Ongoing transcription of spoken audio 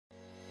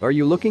Are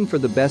you looking for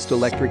the best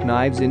electric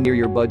knives in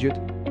your budget?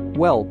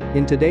 Well,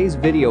 in today's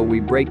video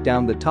we break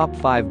down the top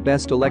 5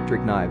 best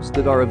electric knives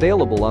that are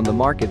available on the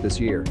market this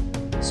year.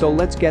 So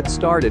let's get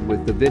started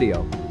with the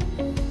video.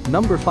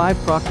 Number 5,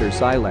 Proctor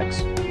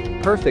Silex.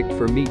 Perfect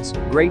for meats,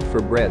 great for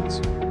breads.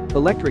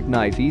 Electric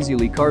knife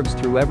easily carves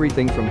through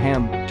everything from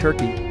ham,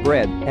 turkey,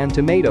 bread, and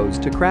tomatoes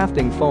to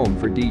crafting foam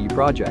for DIY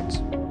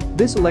projects.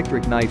 This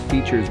electric knife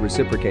features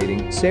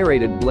reciprocating,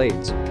 serrated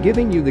blades,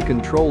 giving you the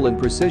control and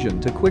precision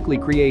to quickly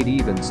create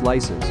even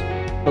slices.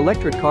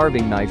 Electric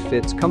carving knife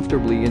fits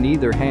comfortably in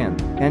either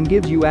hand and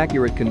gives you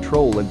accurate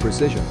control and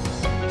precision.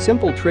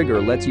 Simple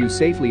trigger lets you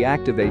safely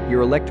activate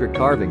your electric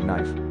carving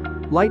knife.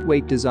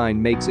 Lightweight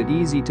design makes it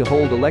easy to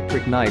hold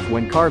electric knife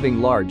when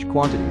carving large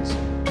quantities.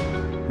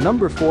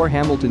 Number 4,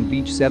 Hamilton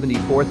Beach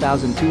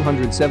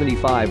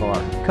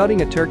 74275R.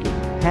 Cutting a turkey,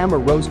 ham or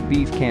roast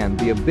beef can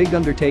be a big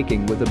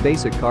undertaking with a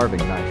basic carving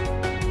knife.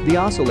 The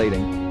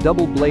oscillating,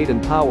 double blade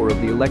and power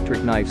of the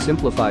electric knife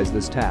simplifies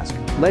this task,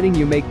 letting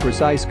you make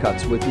precise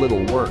cuts with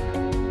little work.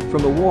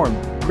 From a warm,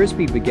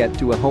 crispy baguette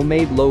to a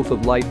homemade loaf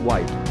of light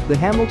white, the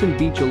Hamilton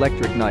Beach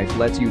electric knife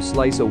lets you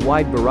slice a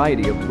wide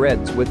variety of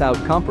breads without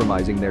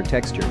compromising their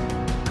texture.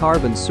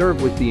 Carve and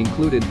serve with the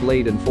included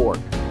blade and fork.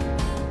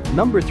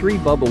 Number 3,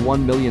 BUBBA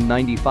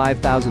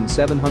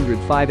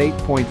 1,095,705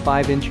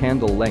 8.5-inch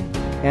handle length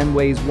and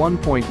weighs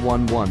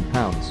 1.11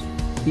 pounds.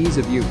 Ease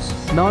of use,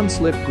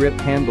 non-slip grip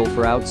handle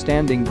for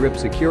outstanding grip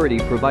security,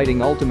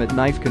 providing ultimate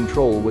knife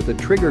control with a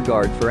trigger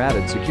guard for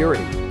added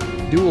security.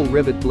 Dual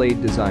rivet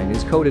blade design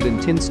is coated in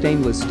tin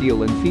stainless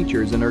steel and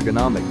features an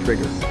ergonomic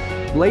trigger.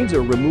 Blades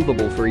are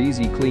removable for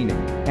easy cleaning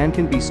and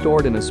can be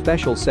stored in a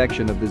special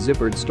section of the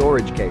zippered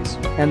storage case,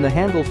 and the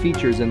handle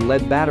features an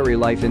LED battery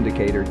life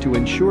indicator to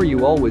ensure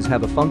you always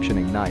have a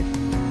functioning knife.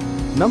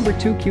 Number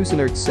 2,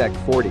 Cuisinart Sec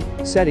 40.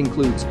 Set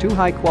includes 2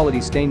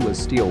 high-quality stainless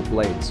steel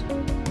blades.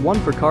 One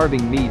for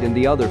carving meat and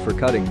the other for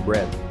cutting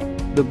bread.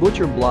 The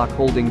butcher block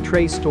holding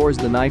tray stores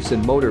the knife's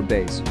and motor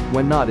base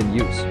when not in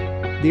use.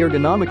 The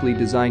ergonomically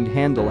designed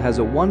handle has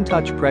a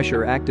one-touch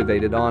pressure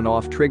activated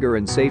on-off trigger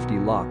and safety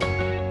lock.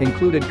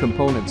 Included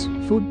components: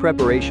 food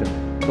preparation,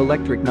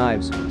 electric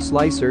knives,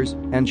 slicers,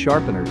 and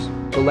sharpeners,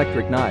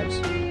 electric knives.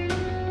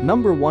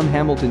 Number 1,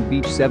 Hamilton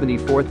Beach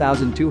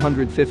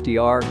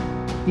 74250R.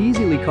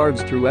 Easily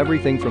carves through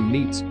everything from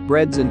meats,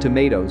 breads and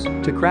tomatoes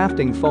to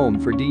crafting foam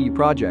for DIY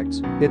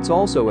projects. It's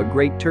also a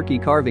great turkey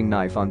carving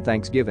knife on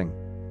Thanksgiving.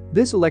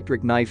 This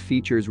electric knife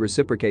features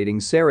reciprocating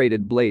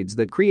serrated blades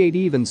that create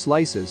even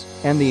slices,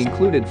 and the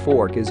included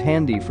fork is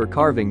handy for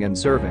carving and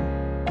serving.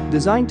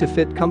 Designed to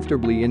fit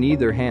comfortably in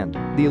either hand,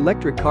 the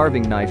electric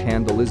carving knife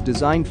handle is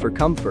designed for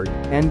comfort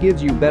and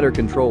gives you better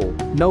control,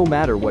 no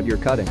matter what you're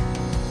cutting.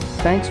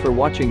 Thanks for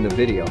watching the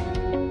video.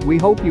 We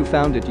hope you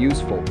found it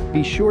useful.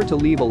 Be sure to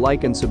leave a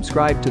like and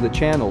subscribe to the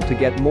channel to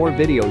get more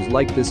videos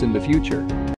like this in the future.